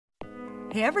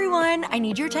Hey everyone, I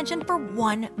need your attention for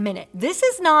 1 minute. This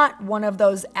is not one of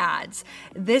those ads.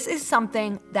 This is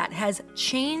something that has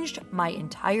changed my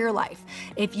entire life.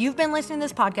 If you've been listening to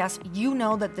this podcast, you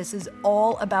know that this is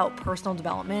all about personal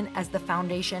development as the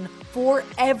foundation for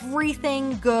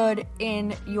everything good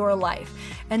in your life.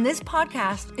 And this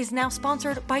podcast is now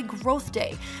sponsored by Growth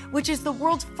Day, which is the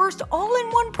world's first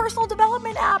all-in-one personal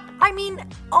development app. I mean,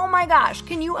 oh my gosh,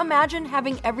 can you imagine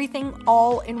having everything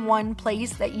all in one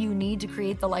place that you need to create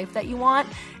the life that you want?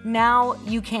 Now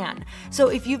you can. So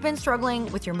if you've been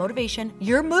struggling with your motivation,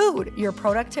 your mood, your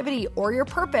productivity, or your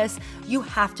purpose, you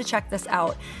have to check this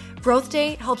out. Growth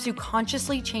Day helps you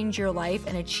consciously change your life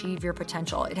and achieve your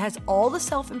potential. It has all the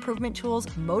self-improvement tools,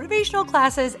 motivational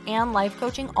classes, and life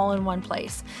coaching all in one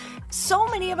place. So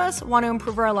many of us want to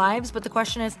improve our lives, but the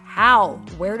question is how?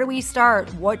 Where do we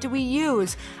start? What do we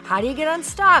use? How do you get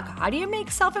unstuck? How do you make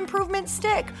self-improvement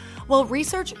stick? Well,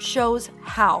 research shows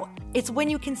how. It's when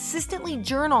you consistently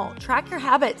journal, track your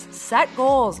habits, set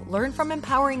goals, learn from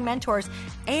empowering mentors,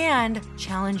 and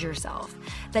challenge yourself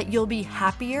that you'll be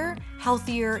happier,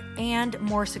 healthier, and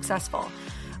more successful.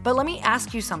 But let me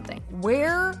ask you something.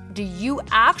 Where do you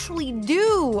actually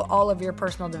do all of your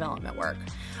personal development work?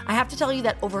 I have to tell you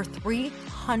that over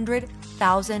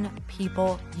 300,000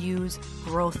 people use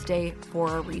Growth Day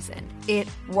for a reason. It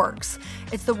works.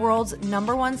 It's the world's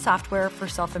 #1 software for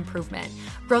self-improvement.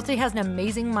 Growth Day has an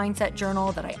amazing mindset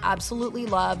journal that I absolutely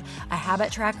love, a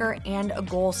habit tracker, and a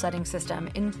goal-setting system.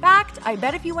 In fact, I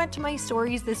bet if you went to my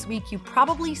stories this week, you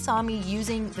probably saw me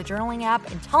using the journaling app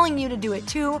and telling you to do it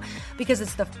too, because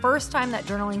it's the first time that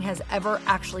journaling has ever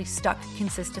actually stuck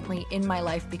consistently in my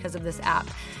life because of this app.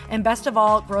 And best of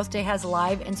all, Growth Day has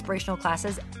live inspirational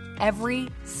classes every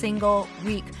single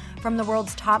week from the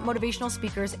world's top motivational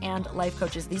speakers and life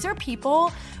coaches. These are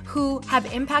people who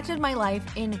have impacted my life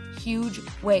in huge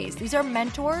ways. These are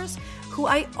mentors who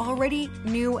I already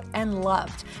knew and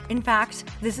loved. In fact,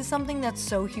 this is something that's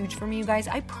so huge for me, you guys.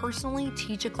 I personally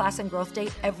teach a class in Growth Day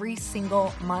every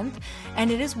single month,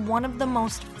 and it is one of the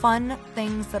most fun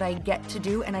things that I get to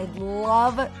do, and I'd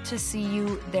love to see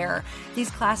you there.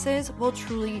 These classes will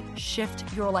truly shift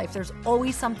your life. There's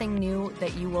always something new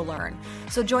that you will learn.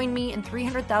 So join me and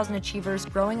 300,000 achievers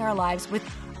growing our lives with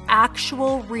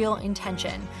actual real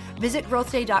intention. Visit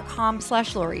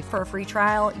growthday.com/Lori for a free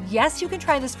trial. Yes, you can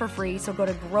try this for free. So go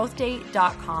to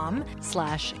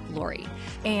growthday.com/Lori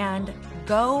and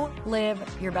go live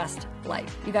your best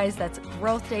life. You guys, that's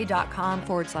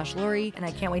growthday.com/Lori. And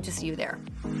I can't wait to see you there.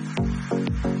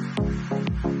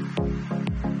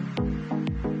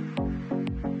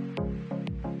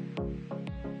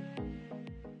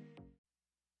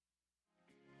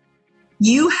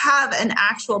 You have an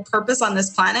actual purpose on this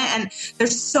planet, and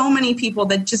there's so many people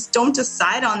that just don't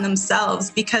decide on themselves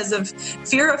because of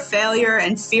fear of failure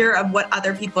and fear of what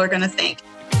other people are going to think.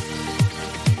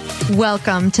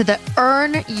 Welcome to the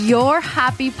Earn Your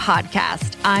Happy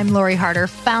podcast. I'm Lori Harder,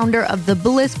 founder of The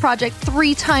Bliss Project,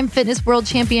 3-time fitness world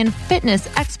champion, fitness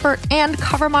expert, and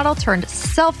cover model turned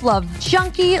self-love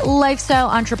junkie, lifestyle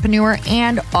entrepreneur,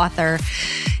 and author.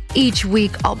 Each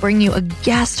week, I'll bring you a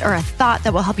guest or a thought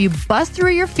that will help you bust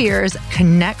through your fears,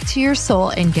 connect to your soul,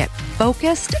 and get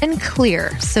focused and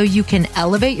clear so you can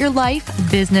elevate your life,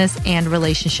 business, and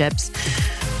relationships.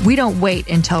 We don't wait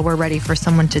until we're ready for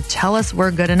someone to tell us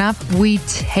we're good enough. We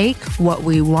take what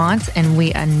we want and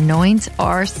we anoint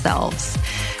ourselves.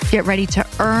 Get ready to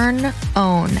earn,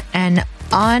 own, and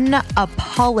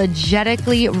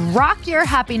unapologetically rock your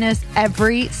happiness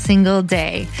every single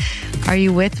day. Are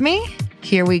you with me?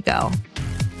 Here we go.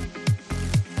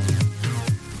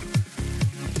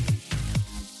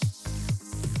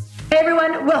 Hey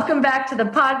everyone, welcome back to the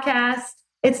podcast.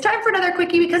 It's time for another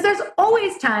quickie because there's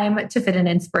always time to fit in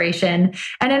inspiration.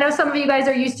 And I know some of you guys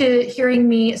are used to hearing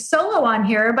me solo on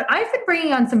here, but I've been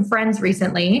bringing on some friends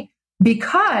recently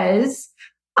because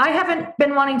I haven't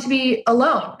been wanting to be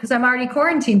alone because I'm already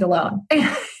quarantined alone.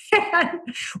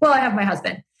 Well, I have my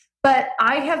husband. But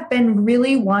I have been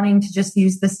really wanting to just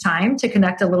use this time to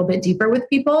connect a little bit deeper with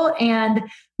people and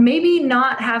maybe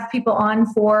not have people on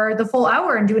for the full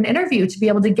hour and do an interview to be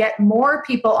able to get more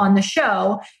people on the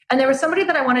show. And there was somebody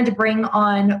that I wanted to bring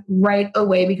on right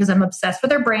away because I'm obsessed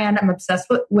with her brand. I'm obsessed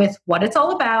with what it's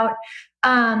all about.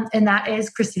 And that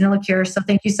is Christina LaCure. So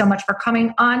thank you so much for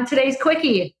coming on today's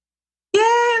Quickie. Yay,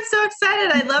 I'm so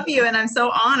excited. I love you and I'm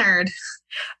so honored.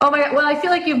 Oh my God. Well, I feel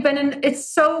like you've been in, it's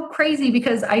so crazy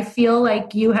because I feel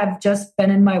like you have just been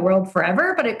in my world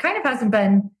forever, but it kind of hasn't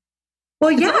been,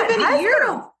 well, yeah, it's been a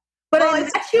year. But I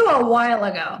met you a while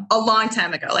ago. A long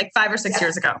time ago, like 5 or 6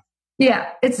 years ago.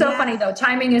 Yeah. It's so funny though.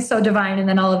 Timing is so divine. And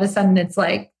then all of a sudden it's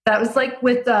like, that was like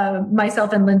with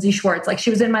myself and Lindsay Schwartz. Like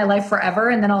she was in my life forever.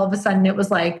 And then all of a sudden it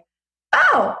was like,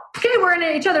 oh, okay, we're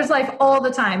in each other's life all the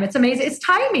time. It's amazing. It's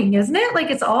timing, isn't it? Like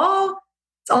it's all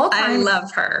timing. I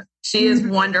love her. She is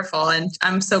wonderful. And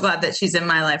I'm so glad that she's in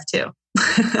my life too.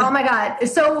 Oh my God.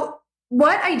 So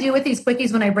what I do with these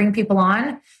quickies when I bring people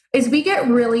on is we get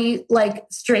really like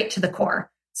straight to the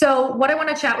core. So what I want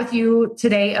to chat with you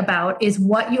today about is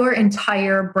what your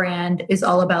entire brand is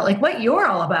all about. Like what you're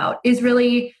all about is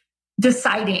really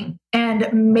deciding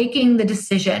and making the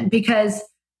decision, because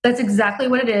that's exactly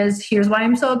what it is. Here's why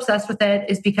I'm so obsessed with it,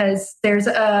 is because there's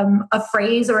a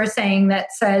phrase or a saying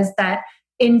that says that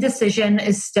indecision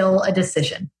is still a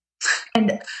decision.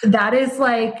 And that is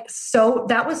like,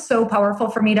 that was so powerful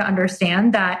for me to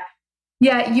understand that,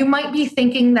 yeah, you might be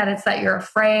thinking that it's that you're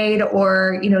afraid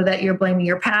or, that you're blaming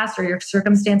your past or your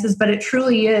circumstances, but it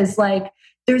truly is like,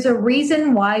 there's a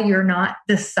reason why you're not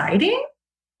deciding.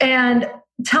 And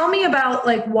tell me about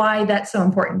like why that's so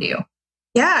important to you.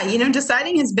 Yeah,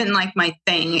 deciding has been like my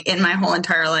thing in my whole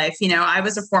entire life. I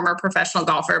was a former professional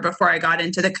golfer before I got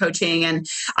into the coaching, and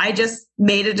I just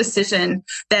made a decision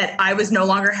that I was no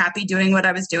longer happy doing what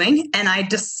I was doing. And I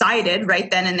decided right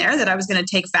then and there that I was going to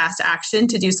take fast action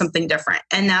to do something different.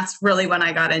 And that's really when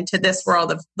I got into this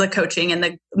world of the coaching and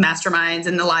the masterminds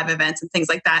and the live events and things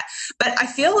like that. But I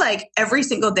feel like every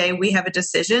single day we have a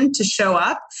decision to show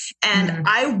up. And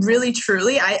I really,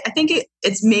 truly, I think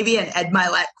it's maybe an Ed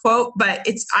Milet quote, but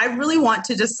I really want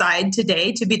to decide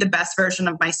today to be the best version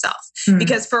of myself.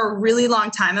 Because for a really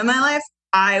long time in my life,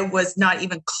 I was not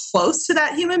even close to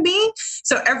that human being.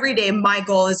 So every day, my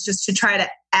goal is just to try to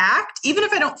act, even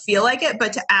if I don't feel like it,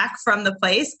 but to act from the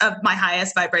place of my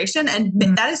highest vibration. And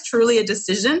that is truly a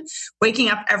decision, waking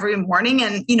up every morning.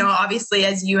 And, obviously,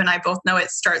 as you and I both know,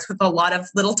 it starts with a lot of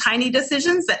little tiny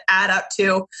decisions that add up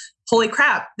to, holy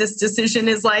crap, this decision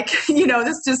is like,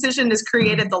 this decision has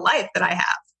created the life that I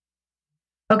have.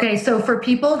 Okay. So for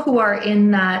people who are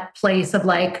in that place of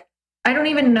like, I don't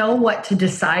even know what to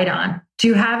decide on, do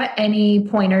you have any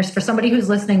pointers for somebody who's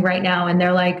listening right now and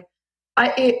they're like,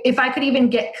 if I could even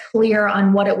get clear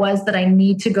on what it was that I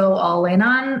need to go all in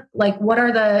on, like what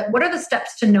are the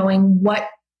steps to knowing what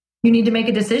you need to make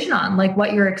a decision on, like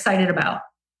what you're excited about?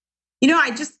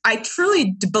 I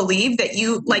truly believe that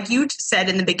like you said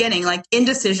in the beginning, like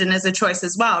indecision is a choice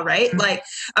as well, right? Mm-hmm. Like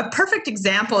a perfect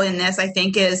example in this, I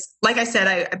think is, like I said,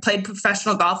 I played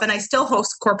professional golf and I still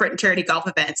host corporate and charity golf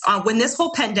events. When this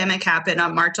whole pandemic happened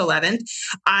on March 11th,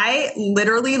 I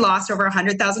literally lost over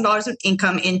 $100,000 of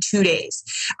income in 2 days.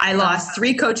 I lost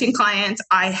 3 coaching clients.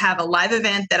 I have a live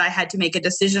event that I had to make a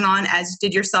decision on, as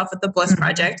did yourself with the Bliss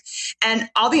Project. And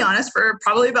I'll be honest, for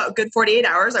probably about a good 48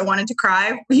 hours, I wanted to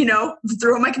cry,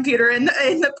 throw my computer in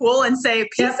the pool and say,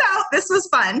 peace out, this was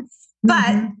fun.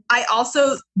 But I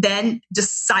also then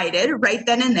decided right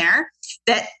then and there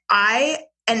that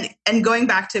and going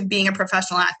back to being a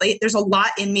professional athlete, there's a lot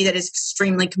in me that is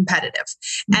extremely competitive.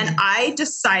 And I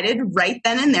decided right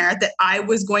then and there that I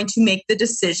was going to make the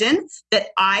decision that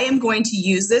I am going to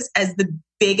use this as the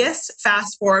biggest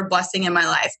fast forward blessing in my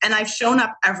life. And I've shown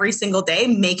up every single day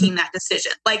making that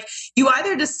decision. Like you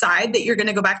either decide that you're going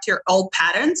to go back to your old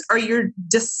patterns or you're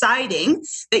deciding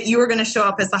that you are going to show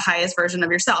up as the highest version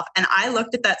of yourself. And I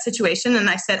looked at that situation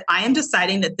and I said, I am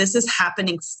deciding that this is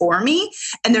happening for me.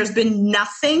 And there's been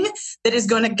nothing that is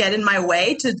going to get in my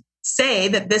way to say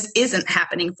that this isn't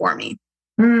happening for me.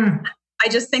 I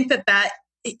just think that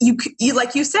you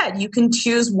like you said, you can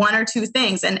choose one or two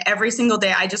things, and every single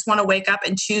day I just want to wake up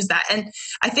and choose that. And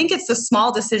I think it's the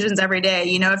small decisions every day.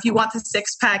 If you want the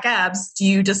 6-pack abs, do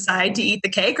you decide to eat the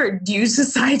cake or do you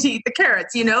decide to eat the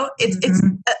carrots? It's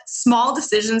small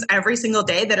decisions every single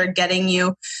day that are getting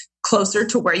you closer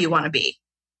to where you want to be.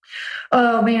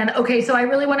 Oh man. Okay. So I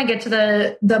really want to get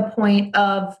to the point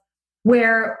of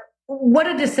what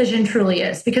a decision truly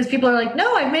is, because people are like,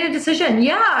 no, I've made a decision.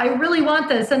 Yeah, I really want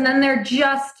this. And then they're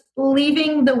just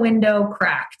leaving the window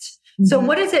cracked. So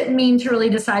what does it mean to really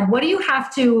decide? What do you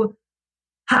have to,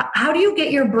 how do you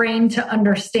get your brain to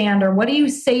understand, or what do you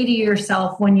say to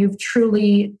yourself when you've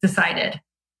truly decided?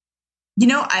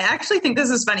 I actually think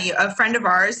this is funny. A friend of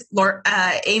ours,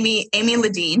 Amy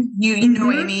Ledeen, you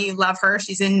know Amy, you love her.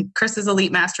 She's in Chris's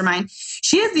Elite Mastermind.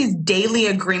 She has these daily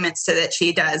agreements that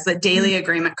she does, the daily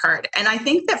agreement card. And I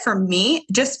think that for me,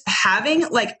 just having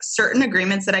like certain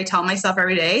agreements that I tell myself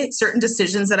every day, certain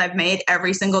decisions that I've made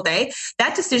every single day,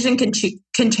 that decision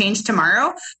can change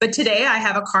tomorrow. But today I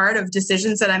have a card of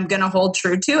decisions that I'm going to hold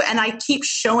true to. And I keep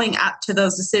showing up to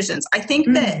those decisions. I think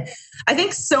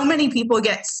so many people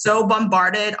get so bombarded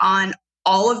on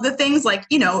all of the things, like,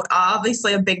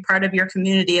 obviously a big part of your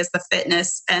community is the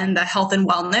fitness and the health and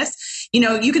wellness.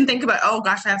 You can think about, oh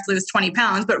gosh, I have to lose 20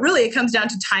 pounds, but really it comes down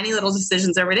to tiny little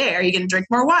decisions every day. Are you going to drink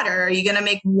more water? Are you going to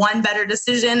make one better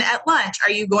decision at lunch? Are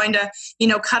you going to,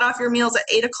 cut off your meals at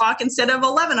 8 o'clock instead of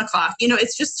 11 o'clock?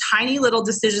 It's just tiny little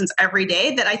decisions every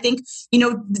day that I think,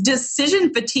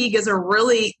 decision fatigue is a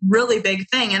really, really big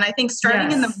thing. And I think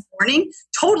starting in the morning,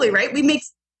 totally right. We make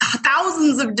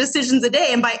thousands of decisions a day.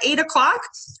 And by 8 o'clock,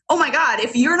 oh my God,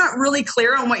 if you're not really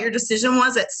clear on what your decision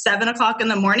was at 7 o'clock in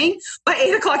the morning, by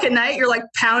 8 o'clock at night, you're like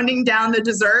pounding down the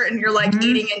dessert and you're like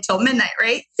eating until midnight,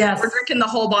 right? Yes. Or drinking the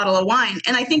whole bottle of wine.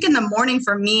 And I think in the morning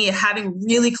for me, having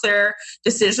really clear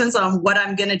decisions on what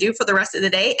I'm going to do for the rest of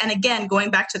the day. And again, going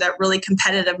back to that really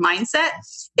competitive mindset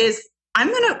is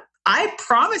I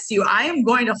promise you, I am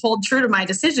going to hold true to my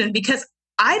decision, because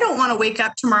I don't want to wake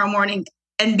up tomorrow morning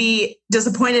and be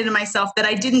disappointed in myself that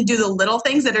I didn't do the little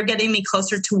things that are getting me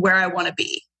closer to where I want to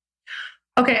be.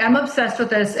 Okay, I'm obsessed with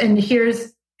this. And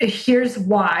here's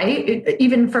why,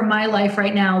 even for my life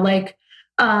right now, like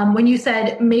when you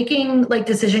said making like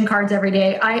decision cards every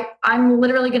day, I'm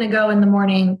literally going to go in the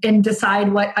morning and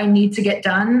decide what I need to get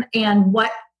done and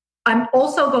what I'm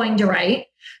also going to write,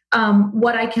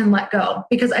 what I can let go.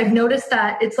 Because I've noticed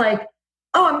that it's like,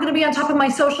 oh, I'm going to be on top of my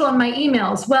social and my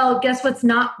emails. Well, guess what's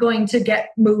not going to get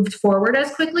moved forward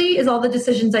as quickly is all the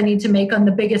decisions I need to make on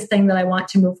the biggest thing that I want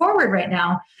to move forward right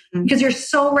now. Mm-hmm. Because you're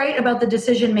so right about the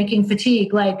decision-making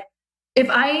fatigue. Like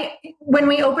when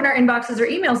we open our inboxes or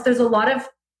emails, there's a lot of,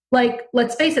 like,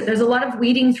 let's face it, there's a lot of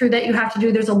weeding through that you have to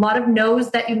do. There's a lot of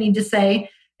no's that you need to say.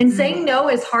 And saying no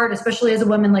is hard, especially as a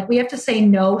woman. Like, we have to say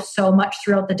no so much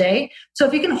throughout the day. So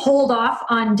if you can hold off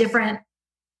on different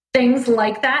things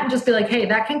like that and just be like, hey,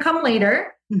 that can come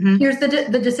later. Mm-hmm. Here's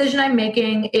the decision I'm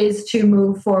making is to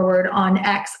move forward on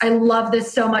X. I love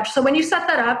this so much. So when you set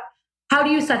that up, how do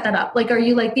you set that up? Like, are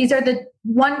you like, this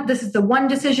is the one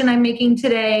decision I'm making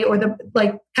today, or the,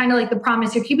 like, kind of like the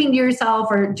promise you're keeping to yourself,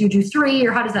 or do you do 3,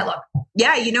 or how does that look?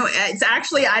 Yeah, it's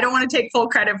actually, I don't want to take full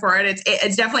credit for it.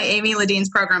 It's definitely Amy Ledine's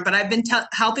program, but I've been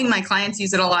helping my clients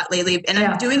use it a lot lately, and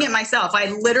I'm doing it myself.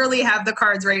 I literally have the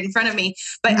cards right in front of me,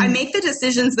 but I make the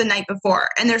decisions the night before,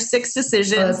 and there's 6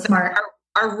 decisions that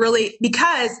are really,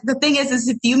 because the thing is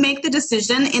if you make the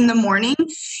decision in the morning,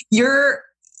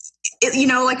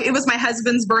 like it was my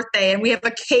husband's birthday and we have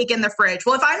a cake in the fridge.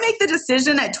 Well, if I make the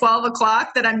decision at 12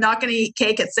 o'clock that I'm not going to eat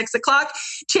cake at 6 o'clock,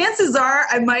 chances are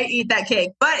I might eat that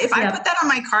cake. But if I put that on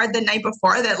my card the night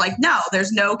before, that like, no,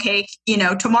 there's no cake,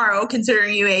 tomorrow,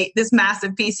 considering you ate this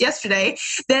massive piece yesterday,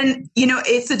 then,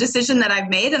 it's a decision that I've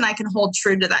made and I can hold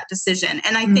true to that decision.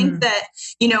 And I think that,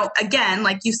 again,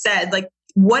 like you said, like,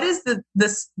 what is the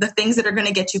things that are going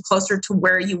to get you closer to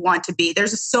where you want to be?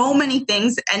 There's so many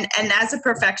things. And as a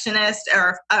perfectionist,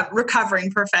 or a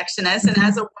recovering perfectionist, and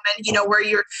as a woman, where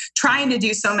you're trying to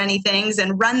do so many things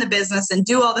and run the business and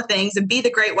do all the things and be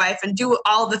the great wife and do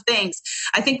all the things,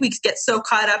 I think we get so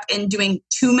caught up in doing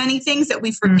too many things that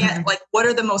we forget, like, what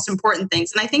are the most important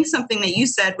things? And I think something that you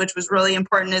said, which was really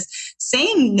important, is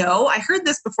saying no. I heard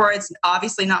this before. It's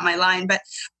obviously not my line, but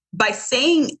by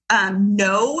saying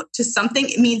no to something,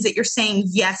 it means that you're saying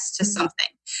yes to something.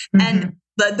 And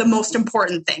the most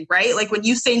important thing, right? Like when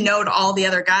you say no to all the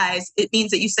other guys, it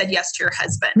means that you said yes to your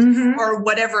husband or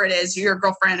whatever it is, your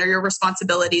girlfriend or your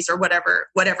responsibilities or whatever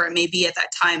it may be at that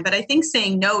time. But I think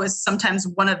saying no is sometimes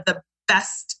one of the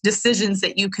best decisions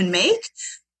that you can make,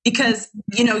 because,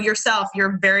 yourself,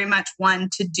 you're very much one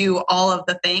to do all of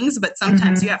the things, but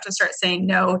sometimes you have to start saying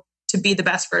no to be the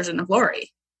best version of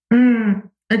Lori.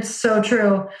 It's so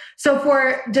true. So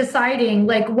for deciding,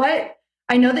 like,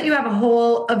 I know that you have a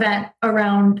whole event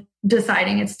around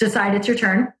deciding. It's decide it's your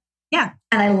turn. Yeah.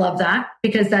 And I love that,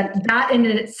 because that in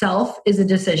itself is a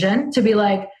decision to be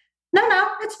like, no,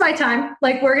 it's my time.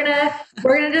 Like, we're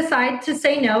going to decide to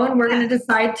say no, and we're going to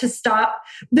decide to stop.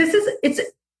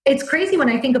 It's crazy when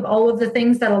I think of all of the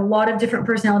things that a lot of different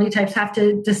personality types have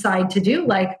to decide to do.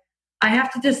 Like, I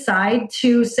have to decide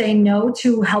to say no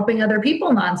to helping other people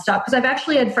nonstop, because I've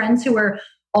actually had friends who are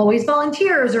always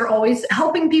volunteers or always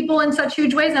helping people in such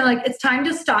huge ways. And I'm like, it's time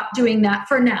to stop doing that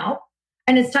for now.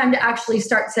 And it's time to actually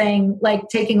start saying, like,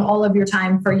 taking all of your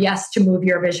time for yes to move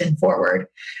your vision forward.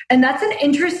 And that's an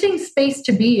interesting space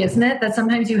to be, isn't it? That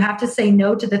sometimes you have to say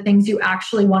no to the things you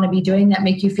actually want to be doing that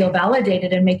make you feel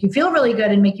validated and make you feel really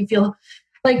good and make you feel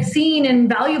like seen and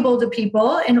valuable to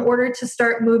people, in order to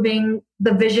start moving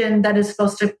the vision that is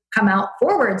supposed to come out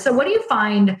forward. So what do you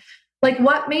find, like,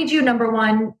 what made you, number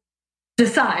one,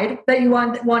 decide that you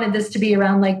wanted this to be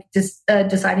around like just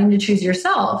deciding to choose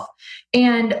yourself.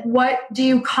 And what do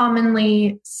you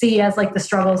commonly see as like the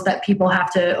struggles that people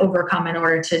have to overcome in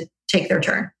order to take their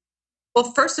turn?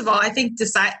 Well, first of all, I think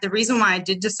the reason why I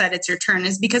did decide it's your turn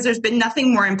is because there's been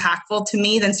nothing more impactful to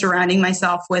me than surrounding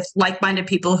myself with like-minded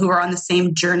people who are on the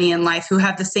same journey in life, who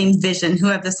have the same vision, who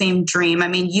have the same dream. I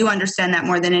mean, you understand that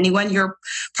more than anyone. You're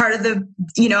part of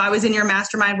I was in your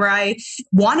mastermind where I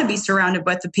want to be surrounded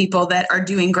with the people that are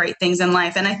doing great things in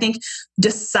life. And I think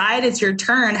decide it's your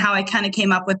turn, how I kind of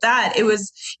came up with that. It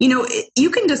was, you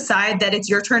can decide that it's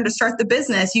your turn to start the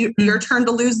business, your turn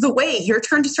to lose the weight, your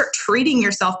turn to start treating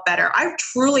yourself better. I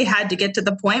truly had to get to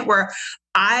the point where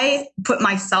I put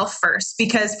myself first,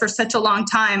 because for such a long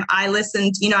time I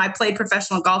listened, I played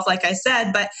professional golf, like I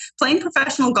said, but playing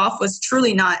professional golf was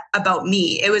truly not about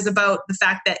me. It was about the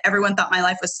fact that everyone thought my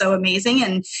life was so amazing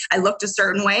and I looked a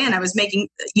certain way and I was making,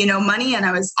 money and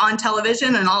I was on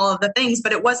television and all of the things,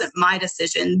 but it wasn't my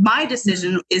decision. My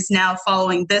decision is now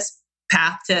following this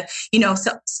path to,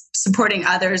 supporting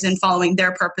others and following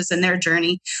their purpose and their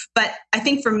journey. But I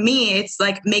think for me, it's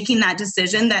like making that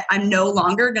decision that I'm no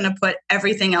longer going to put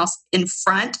everything else in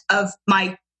front of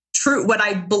my what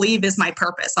I believe is my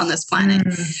purpose on this planet.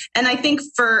 And I think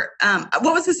for,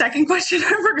 what was the second question? I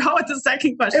forgot what the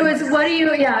second question was. It was,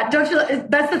 don't you,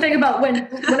 that's the thing about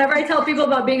whenever I tell people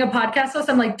about being a podcast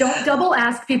host, I'm like, don't double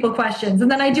ask people questions.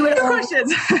 And then I do it all.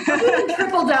 Questions. I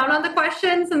triple down on the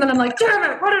questions. And then I'm like, damn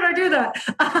it, why did I do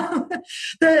that?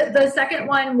 The second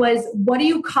one was, what do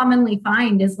you commonly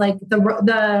find is like the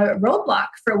roadblock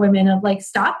for women of like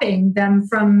stopping them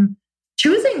from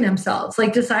choosing themselves,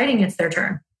 like deciding it's their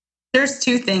turn? There's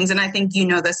two things, and I think you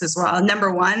know this as well.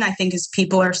 Number one, I think is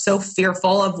people are so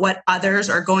fearful of what others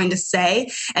are going to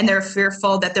say, and they're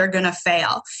fearful that they're going to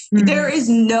fail. There is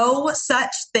no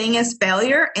such thing as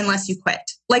failure unless you quit.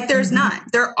 Like there's none.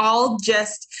 They're all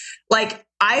just like,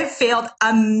 I've failed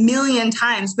a million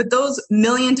times, but those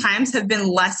million times have been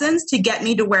lessons to get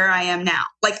me to where I am now.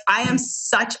 Like I am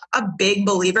such a big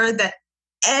believer that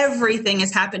everything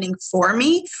is happening for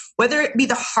me, whether it be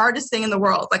the hardest thing in the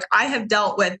world. Like I have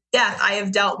dealt with death. I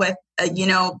have dealt with,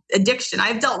 addiction.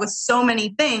 I've dealt with so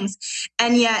many things.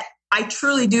 And yet I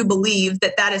truly do believe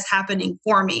that is happening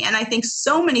for me. And I think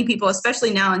so many people,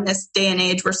 especially now in this day and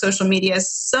age where social media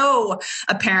is so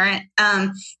apparent,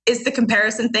 is the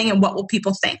comparison thing and what will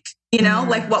people think?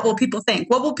 Like what will people think?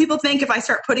 What will people think if I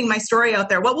start putting my story out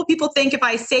there? What will people think if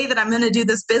I say that I'm going to do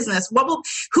this business?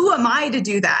 Who am I to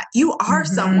do that? You are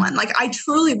someone. Like I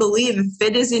truly believe if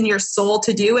it is in your soul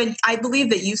to do, and I believe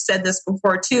that you've said this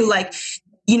before too, like,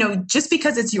 just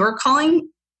because it's your calling,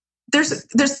 there's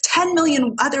 10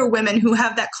 million other women who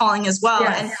have that calling as well.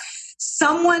 Yes. And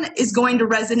someone is going to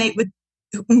resonate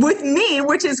with me,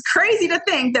 which is crazy to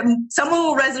think that someone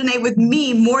will resonate with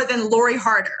me more than Lori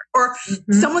Harder, or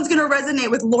someone's going to resonate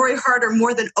with Lori Harder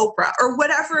more than Oprah, or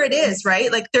whatever it is,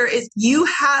 right? Like you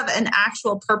have an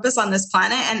actual purpose on this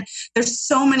planet. And there's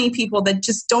so many people that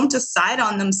just don't decide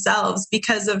on themselves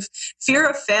because of fear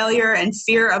of failure and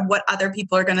fear of what other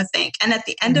people are going to think. And at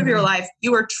the end of your life,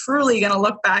 you are truly going to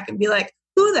look back and be like,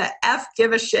 who the F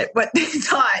give a shit what they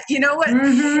thought? You know what?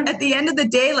 At the end of the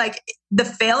day, like the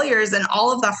failures and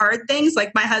all of the hard things,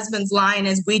 like my husband's line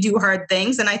is, we do hard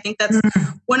things. And I think that's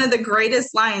one of the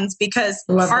greatest lines, because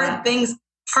hard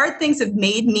things have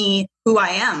made me who I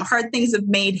am. Hard things have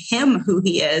made him who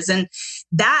he is. And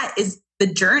that is the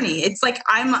journey. It's like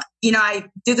I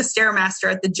do the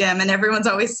Stairmaster at the gym, and everyone's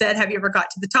always said, have you ever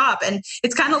got to the top? And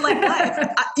it's kind of like life.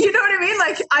 You know what I mean?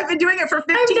 Like I've been doing it for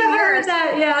 15 years. I've never heard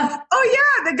that, yeah. Oh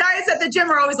yeah. The guys at the gym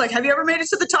are always like, have you ever made it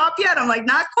to the top yet? I'm like,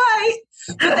 not quite.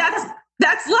 But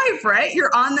that's life, right?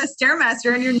 You're on the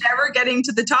Stairmaster and you're never getting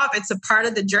to the top. It's a part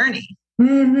of the journey.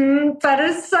 That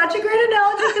is such a great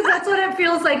analogy, because that's what it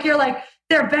feels like. You're like,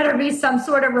 there better be some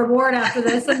sort of reward after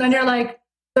this. And then you're like,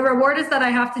 the reward is that I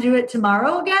have to do it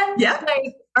tomorrow again? Yeah.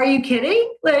 Like, are you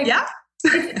kidding? Like, yeah.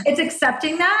 it's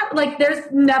accepting that. Like there's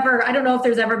never, I don't know if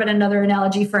there's ever been another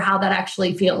analogy for how that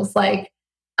actually feels. Like,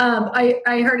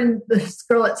 I heard in this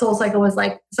girl at Soul Cycle was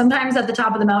like, sometimes at the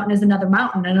top of the mountain is another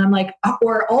mountain. And I'm like,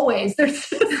 or always.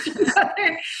 There's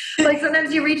like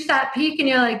sometimes you reach that peak and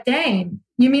you're like, dang,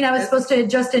 you mean I was supposed to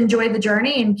just enjoy the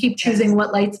journey and keep choosing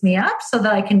what lights me up so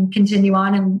that I can continue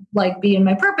on and like be in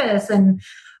my purpose and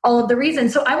all of the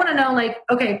reasons. So I want to know, like,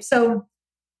 okay, so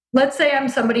let's say I'm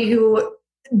somebody who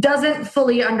doesn't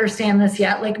fully understand this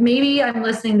yet. Like maybe I'm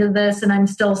listening to this and I'm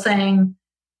still saying,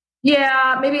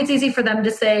 yeah, maybe it's easy for them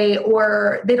to say,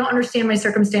 or they don't understand my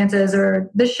circumstances, or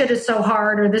this shit is so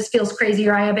hard, or this feels crazy,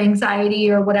 or I have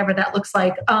anxiety, or whatever that looks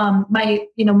like.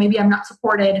 Maybe I'm not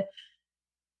supported.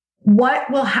 What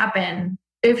will happen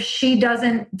if she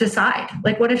doesn't decide?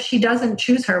 Like, what if she doesn't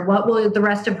choose her? What will the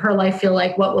rest of her life feel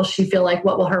like? What will she feel like?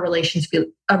 What will her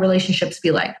relationships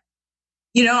be like?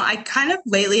 You know, I kind of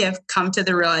lately have come to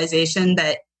the realization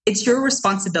that it's your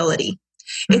responsibility.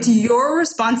 It's your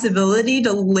responsibility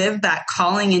to live that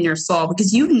calling in your soul,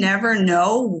 because you never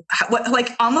know what, like,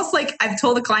 almost like I've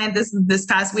told a client this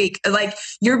past week, like,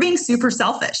 you're being super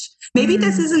selfish. Maybe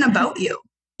this isn't about you.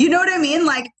 You know what I mean?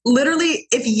 Like, literally,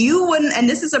 if you wouldn't, and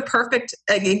this is a perfect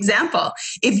example,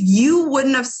 if you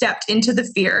wouldn't have stepped into the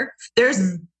fear,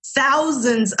 there's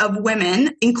thousands of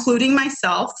women, including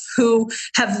myself, who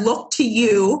have looked to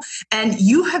you, and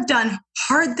you have done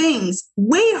hard things,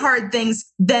 way hard things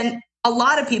than a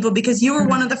lot of people, because you were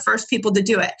one of the first people to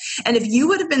do it. And if you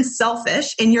would have been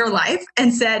selfish in your life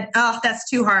and said, oh, that's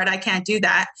too hard, I can't do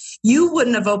that, you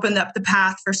wouldn't have opened up the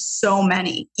path for so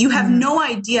many. You have no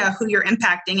idea who you're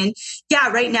impacting. And yeah,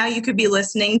 right now you could be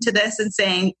listening to this and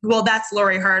saying, well, that's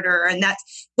Lori Harder. And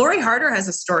Lori Harder has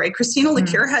a story. Christina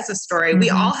LaCure has a story.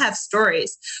 We all have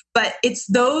stories. But it's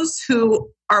those who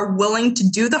are willing to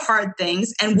do the hard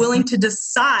things and willing to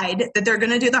decide that they're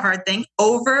going to do the hard thing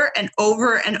over and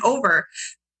over and over.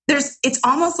 It's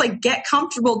almost like get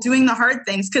comfortable doing the hard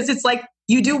things, because it's like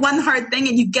you do one hard thing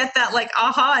and you get that like,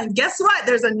 aha, and guess what?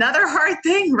 There's another hard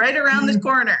thing right around the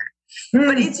corner.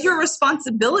 But it's your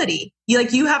responsibility.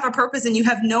 You have a purpose, and you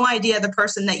have no idea the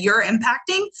person that you're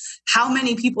impacting, how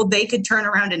many people they could turn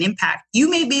around and impact. You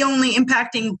may be only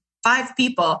impacting 5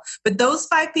 people, but those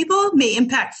 5 people may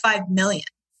impact 5 million.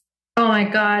 Oh my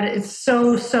God. It's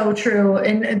so, so true.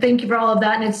 And thank you for all of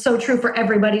that. And it's so true for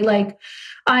everybody. Like,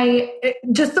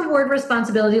 just the word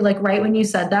responsibility, like right when you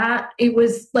said that, it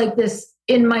was like this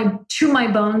to my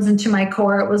bones and to my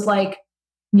core. It was like,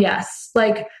 yes,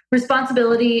 like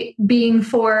responsibility being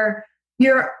for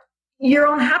your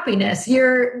own happiness,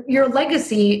 your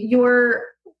legacy, your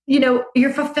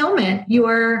fulfillment,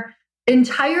 your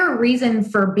entire reason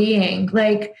for being.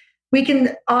 Like, we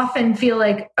can often feel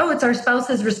like, oh, it's our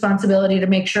spouse's responsibility to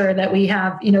make sure that we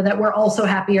have, that we're also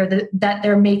happy, or that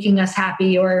they're making us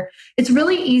happy. Or it's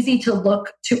really easy to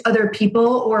look to other people,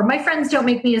 or my friends don't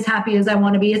make me as happy as I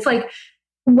want to be. It's like,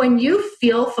 when you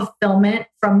feel fulfillment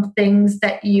from things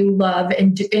that you love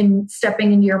and in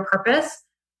stepping into your purpose,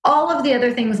 all of the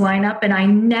other things line up. And I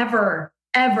never,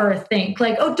 ever think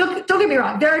like, oh, don't get me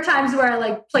wrong. There are times where I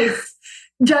like place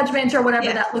judgment or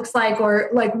whatever that looks like,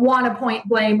 or like want to point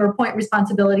blame or point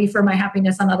responsibility for my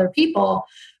happiness on other people.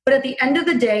 But at the end of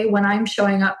the day, when I'm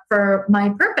showing up for my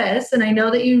purpose, and I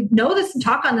know that you know this and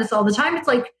talk on this all the time, it's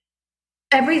like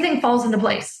everything falls into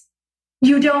place.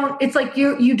 It's like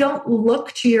you don't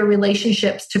look to your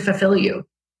relationships to fulfill you.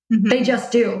 They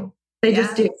just do. They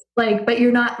just do. Like, but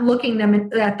you're not looking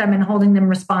at them and holding them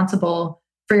responsible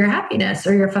for your happiness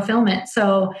or your fulfillment.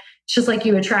 So it's just like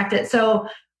you attract it. So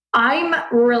I'm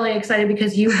really excited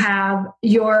because you have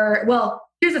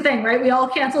here's the thing, right? We all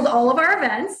canceled all of our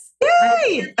events.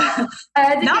 Yay! I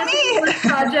had to Not cancel this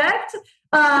project.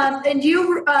 And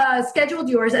you scheduled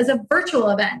yours as a virtual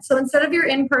event. So instead of your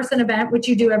in-person event, which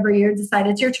you do every year, decide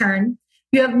it's your turn,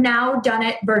 you have now done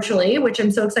it virtually, which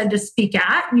I'm so excited to speak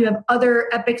at. And you have other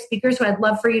epic speakers who I'd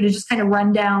love for you to just kind of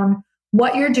run down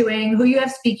what you're doing, who you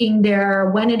have speaking there,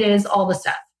 when it is, all the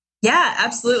stuff. Yeah,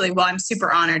 absolutely. Well, I'm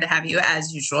super honored to have you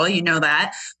as usual. You know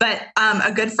that. But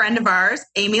a good friend of ours,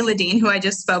 Amy Ledeen, who I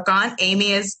just spoke on,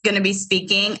 Amy is going to be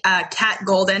speaking. Kat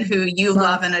Golden, who you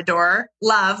love and adore,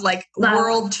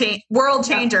 world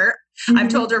changer. I've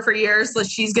told her for years that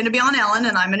she's going to be on Ellen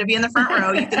and I'm going to be in the front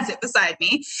row. You can sit beside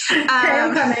me.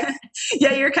 I'm coming.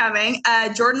 Yeah, you're coming.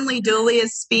 Jordan Lee Dooley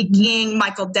is speaking.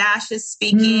 Michael Dash is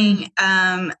speaking.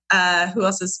 Who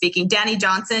else is speaking? Danny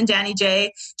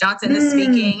J. Johnson is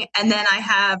speaking. And then I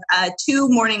have 2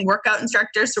 morning workout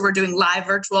instructors. So we're doing live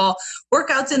virtual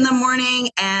workouts in the morning.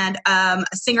 And a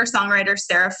singer-songwriter,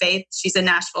 Sarah Faith. She's a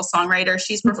Nashville songwriter.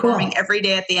 She's performing every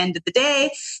day at the end of the day.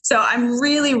 So I'm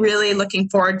really, really looking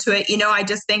forward to it. I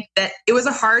just think that it was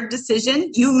a hard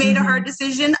decision. You made a hard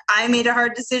decision. I made a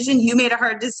hard decision. You made a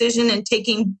hard decision in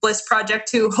taking Bliss Project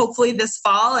to hopefully this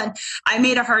fall. And I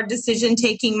made a hard decision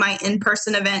taking my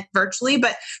in-person event virtually.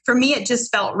 But for me, it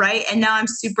just felt right. And now I'm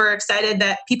super excited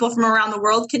that people from around the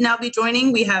world can now be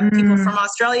joining. We have people from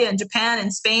Australia and Japan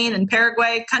and Spain and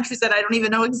Paraguay, countries that I don't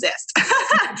even know exist.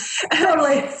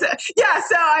 Totally. So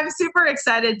I'm super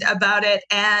excited about it.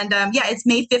 And it's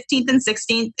May 15th and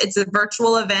 16th. It's a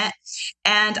virtual event.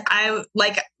 And I,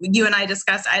 like you and I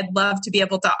discussed, I'd love to be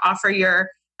able to offer your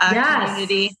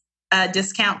community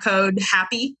discount code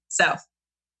HAPPY. So.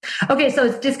 Okay. So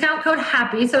it's discount code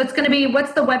HAPPY. So it's going to be,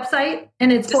 what's the website?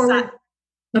 And it's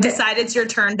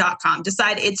DecideIt'sYourTurn.com.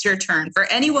 Decide it's your turn. For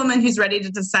any woman who's ready to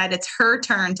decide it's her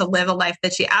turn to live a life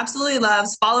that she absolutely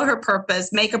loves, follow her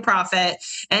purpose, make a profit.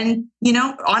 And,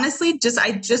 honestly,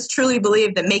 I just truly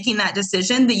believe that making that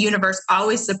decision, the universe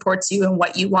always supports you in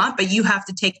what you want, but you have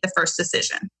to take the first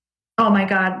decision. Oh my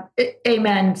God.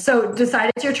 Amen. So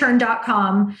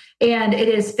DecideIt'sYourTurn.com, and it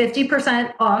is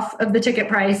 50% off of the ticket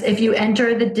price if you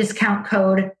enter the discount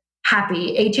code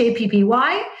HAPPY,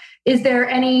 HAPPY. Is there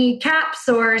any caps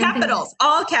or anything? Capitals,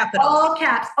 all capitals. All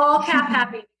caps, all cap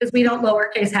happy, because we don't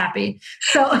lowercase happy.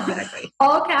 So exactly.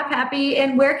 All cap happy.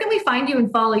 And where can we find you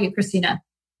and follow you, Christina?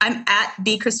 I'm at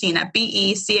BeChristina,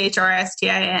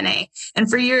 BeChristina. And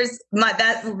for years,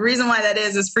 that reason why that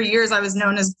is for years I was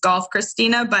known as Golf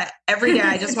Christina, but every day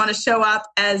I just want to show up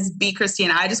as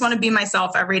BeChristina. I just want to be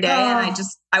myself every day. And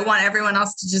I want everyone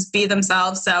else to just be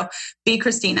themselves. So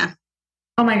BeChristina.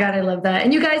 Oh my God, I love that.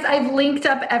 And you guys, I've linked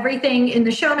up everything in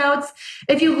the show notes.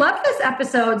 If you love this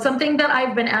episode, something that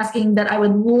I've been asking that I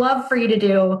would love for you to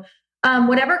do,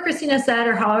 whatever Christina said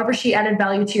or however she added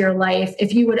value to your life,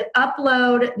 if you would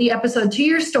upload the episode to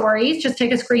your stories, just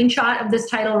take a screenshot of this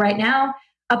title right now,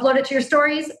 upload it to your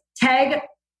stories, tag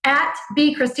at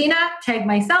BeChristina, tag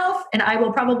myself, and I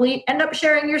will probably end up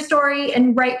sharing your story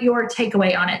and write your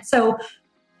takeaway on it. So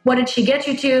what did she get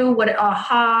you to?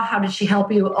 How did she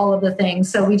help you? All of the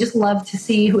things. So we just love to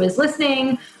see who is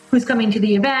listening, who's coming to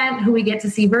the event, who we get to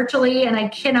see virtually. And I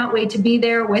cannot wait to be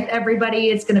there with everybody.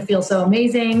 It's going to feel so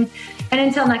amazing. And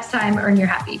until next time, earn your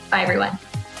happy. Bye, everyone.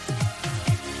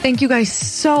 Thank you guys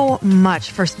so much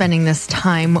for spending this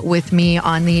time with me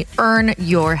on the Earn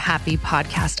Your Happy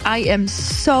podcast. I am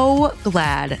so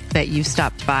glad that you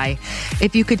stopped by.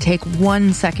 If you could take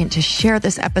 1 second to share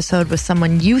this episode with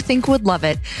someone you think would love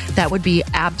it, that would be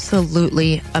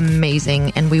absolutely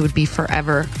amazing, and we would be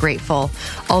forever grateful.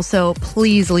 Also,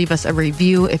 please leave us a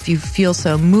review if you feel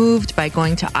so moved by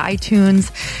going to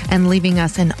iTunes and leaving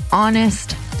us an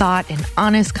honest thought, an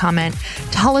honest comment.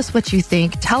 Tell us what you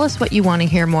think. Tell us what you want to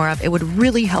hear more of. It would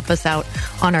really help us out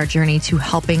on our journey to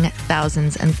helping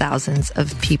thousands and thousands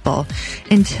of people.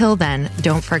 Until then,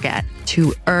 don't forget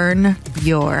to earn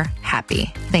your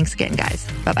happy. Thanks again, guys.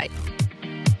 Bye-bye.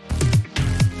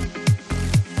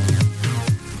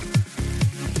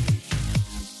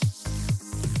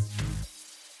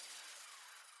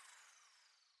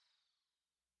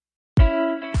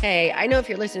 Hey, I know if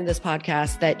you're listening to this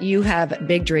podcast that you have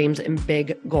big dreams and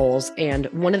big goals. And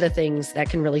one of the things that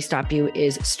can really stop you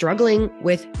is struggling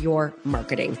with your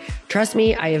marketing. Trust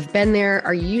me, I have been there.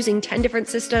 Are you using 10 different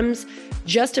systems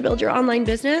just to build your online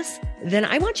business? Then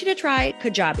I want you to try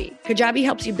Kajabi. Kajabi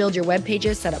helps you build your web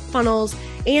pages, set up funnels,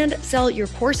 and sell your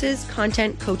courses,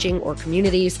 content, coaching, or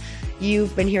communities.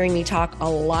 You've been hearing me talk a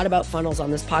lot about funnels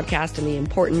on this podcast and the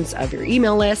importance of your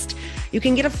email list. You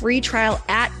can get a free trial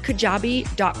at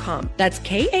kajabi.com. That's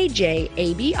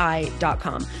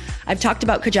Kajabi.com. I've talked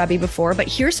about Kajabi before, but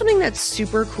here's something that's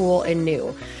super cool and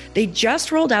new. They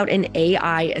just rolled out an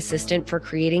AI assistant for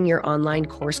creating your online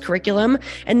course curriculum.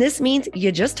 And this means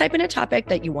you just type in a topic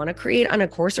that you want to create on a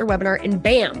course or webinar, and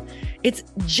bam, it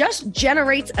just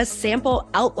generates a sample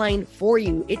outline for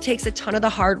you. It takes a ton of the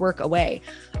hard work away.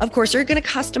 Of course, you're going to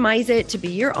customize it to be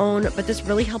your own, but this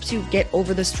really helps you get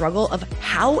over the struggle of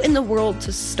how in the world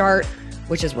to start,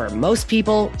 which is where most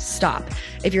people stop.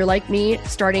 If you're like me,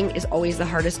 starting is always the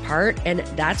hardest part, and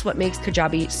that's what makes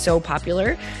Kajabi so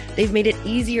popular. They've made it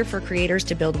easier for creators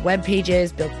to build web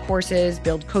pages, build courses,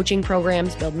 build coaching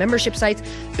programs, build membership sites,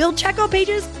 build checkout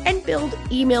pages, and build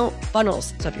email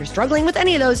funnels. So if you're struggling with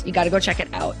any of those, you got to go check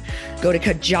it out. Go to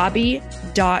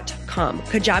Kajabi.com.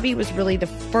 Kajabi was really the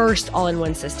first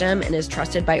all-in-one system and is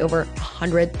trusted by over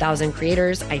 100,000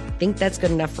 creators. I think that's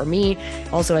good enough for me.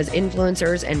 Also, as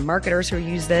influencers and marketers who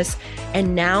use this.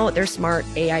 And now their smart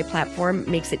AI platform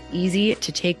makes it easy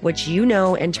to take what you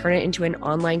know and turn it into an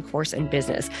online course and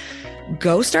business.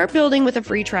 Go start building with a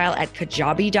free trial at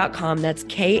Kajabi.com. That's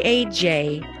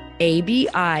Kajabi.com.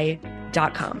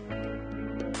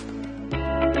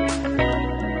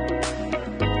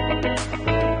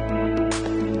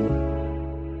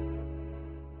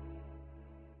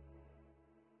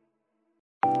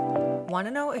 Want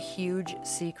to know a huge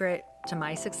secret to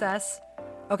my success?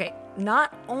 Okay,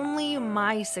 not only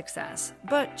my success,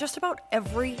 but just about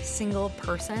every single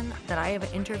person that I have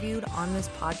interviewed on this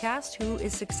podcast who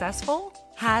is successful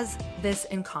has this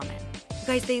in common. You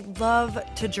guys, they love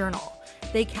to journal.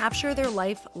 They capture their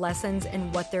life lessons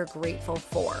and what they're grateful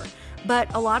for.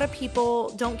 But a lot of people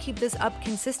don't keep this up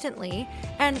consistently,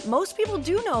 and most people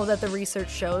do know that the research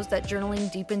shows that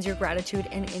journaling deepens your gratitude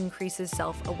and increases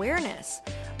self-awareness.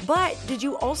 But did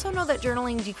you also know that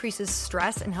journaling decreases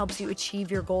stress and helps you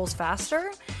achieve your goals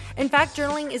faster? In fact,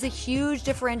 journaling is a huge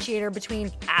differentiator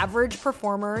between average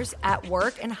performers at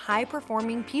work and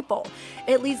high-performing people.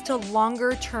 It leads to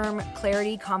longer-term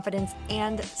clarity, confidence,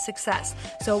 and success.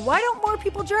 So why don't more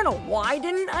people journal? Why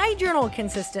didn't I journal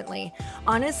consistently?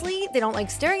 Honestly, they don't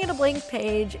like staring at a blank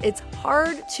page. It's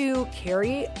hard to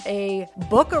carry a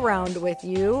book around with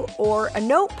you or a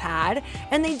notepad,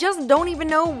 and they just don't even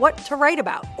know what to write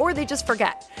about, or they just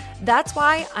forget. That's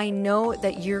why I know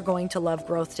that you're going to love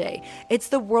Growth Day. It's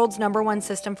the world's #1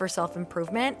 system for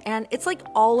self-improvement, and it's like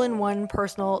all-in-one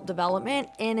personal development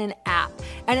in an app.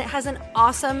 And it has an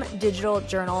awesome digital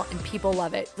journal, and people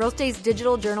love it. Growth Day's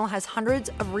digital journal has hundreds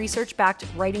of research-backed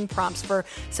writing prompts for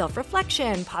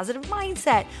self-reflection, positive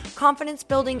mindset, confidence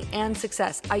building, and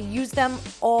success. I use them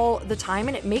all the time,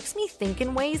 and it makes me think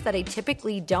in ways that I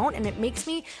typically don't, and it makes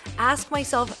me ask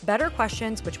myself better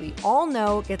questions, which we all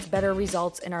know gets better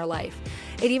results in our life.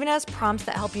 It even has prompts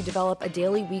that help you develop a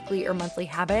daily, weekly, or monthly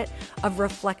habit of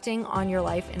reflecting on your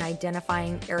life and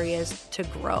identifying areas to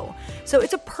grow. So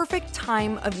it's a perfect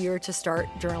time of year to start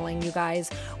journaling, you guys.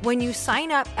 When you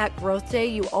sign up at Growth Day,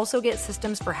 you also get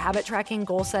systems for habit tracking,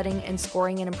 goal setting, and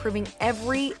scoring, and improving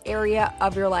every area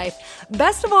of your life.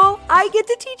 Best of all, I get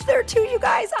to teach there too, you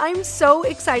guys. I'm so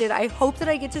excited. I hope that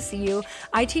I get to see you.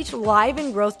 I teach live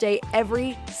in Growth Day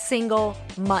every single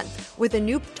month with a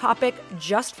new topic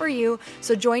just for you.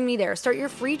 So join me there. Start your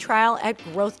free trial at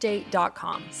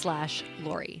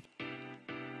growthday.com/Lori.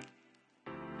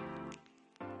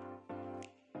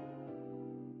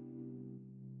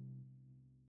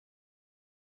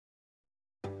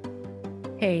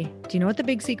 Hey, do you know what the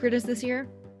big secret is this year?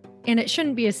 And it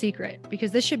shouldn't be a secret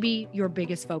because this should be your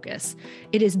biggest focus.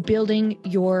 It is building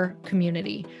your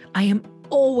community. I am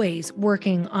always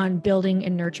working on building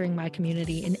and nurturing my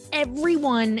community, and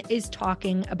everyone is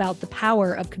talking about the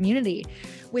power of community.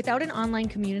 Without an online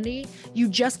community, you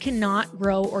just cannot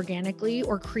grow organically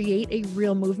or create a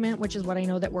real movement, which is what I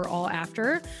know that we're all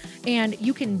after. And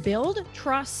you can build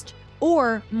trust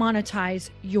or monetize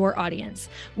your audience.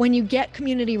 When you get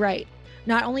community right,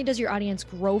 not only does your audience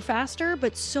grow faster,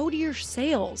 but so do your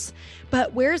sales.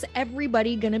 But where's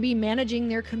everybody going to be managing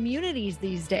their communities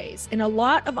these days? And a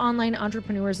lot of online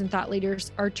entrepreneurs and thought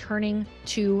leaders are turning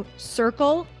to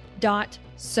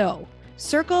Circle.so.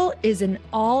 Circle is an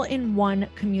all-in-one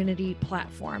community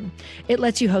platform. It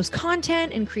lets you host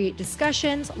content and create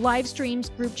discussions, live streams,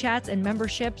 group chats, and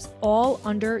memberships all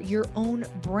under your own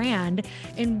brand.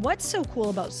 And what's so cool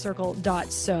about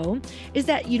Circle.so is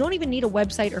that you don't even need a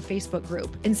website or Facebook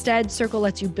group. Instead, Circle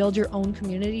lets you build your own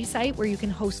community site where you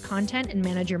can host content and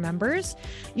manage your members.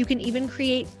 You can even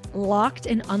create locked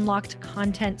and unlocked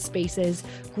content spaces,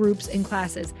 groups, and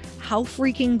classes. How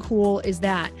freaking cool is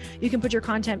that? You can put your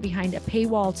content behind a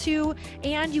paywall too,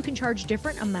 and you can charge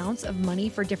different amounts of money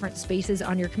for different spaces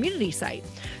on your community site.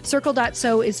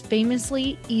 Circle.so is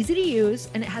famously easy to use,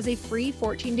 and it has a free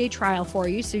 14-day trial for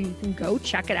you, so you can go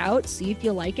check it out, see if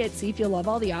you like it, see if you love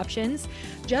all the options.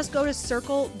 Just go to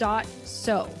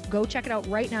Circle.so. Go check it out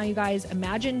right now, you guys.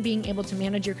 Imagine being able to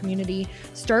manage your community,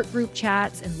 start group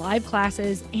chats and live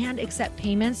classes, and accept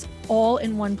payments all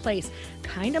in one place.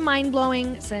 Kind of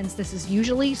mind-blowing since this is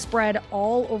usually spread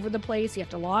all over the place. You have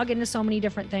to log into so many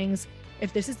different things.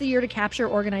 If this is the year to capture,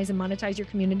 organize, and monetize your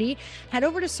community, head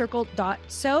over to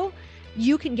Circle.so.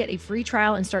 You can get a free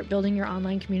trial and start building your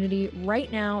online community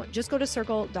right now. Just go to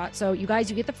Circle.so. You guys,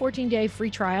 you get the 14-day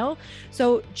free trial.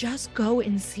 So just go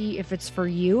and see if it's for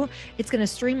you. It's going to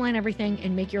streamline everything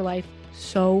and make your life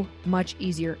so much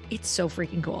easier. It's so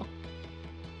freaking cool.